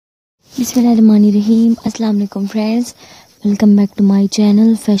बिस्मिल्लाहिर्रहमानिर्रहीम। अस्सलाम वालेकुम friends, welcome back to my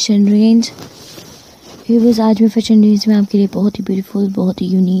channel fashion range. Viewers, आज मैं फैशन रेंज में आपके लिए बहुत ही ब्यूटीफुल, बहुत ही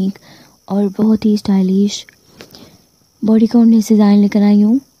यूनिक और बहुत ही स्टाइलिश बॉडीकॉन डिज़ाइन लेकर आई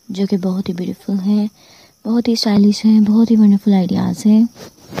हूँ, जो कि बहुत ही ब्यूटीफुल हैं, बहुत ही स्टाइलिश हैं, बहुत ही वंडरफुल आइडियाज़ हैं।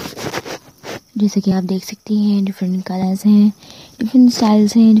 जैसे कि आप देख सकती हैं, डिफरेंट कलर्स हैं, डिफरेंट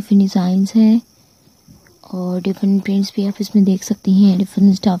स्टाइल्स हैं, डिफरेंट डिज़ाइंस हैं और डिफरेंट प्रिंट्स भी आप इसमें देख सकती हैं,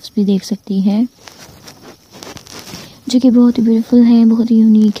 डिफरेंट स्टफ्स भी देख सकती हैं, जो कि बहुत ही ब्यूटीफुल हैं, बहुत ही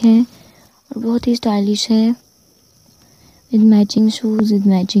यूनिक हैं और बहुत ही स्टाइलिश है, with matching shoes, with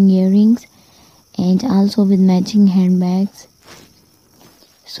matching earrings and also with matching handbags.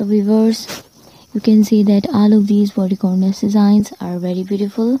 So viewers, you can see that all of these bodycon designs are very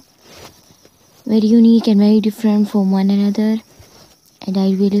beautiful, very unique and very different from one another, and I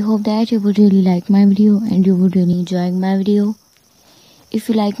really hope that you would really like my video and you would really enjoy my video. If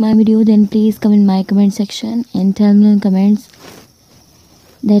you like my video, then please come in my comment section and tell me in comments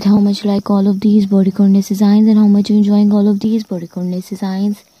that how much you like all of these bodycon designs and how much you enjoying all of these bodycon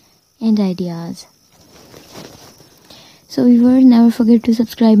designs and ideas. So viewers, never forget to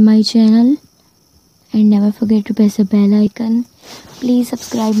subscribe my channel and never forget to press the bell icon. Please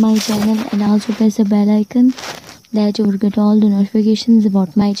subscribe my channel and also press the bell icon that you will get all the notifications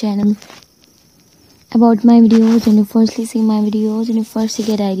about my channel, about my videos, and you firstly see my videos and you firstly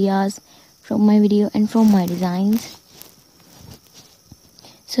get ideas from my video and from my designs.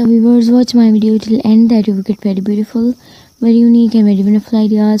 So viewers, watch my video till end, that you will get very beautiful, very unique and very wonderful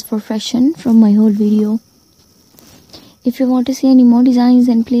ideas for fashion from my whole video. If you want to see any more designs,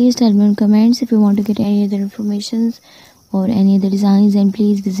 then please tell me in comments. If you want to get any other informations or any other designs, then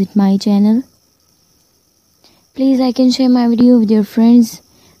please visit my channel. Please like and share my video with your friends,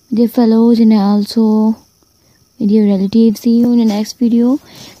 with your fellows, and also with your relatives. See you in the next video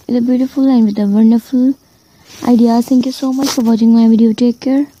with a beautiful and with a wonderful ideas. Thank you so much for watching my video. Take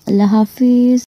care. Allah Hafiz.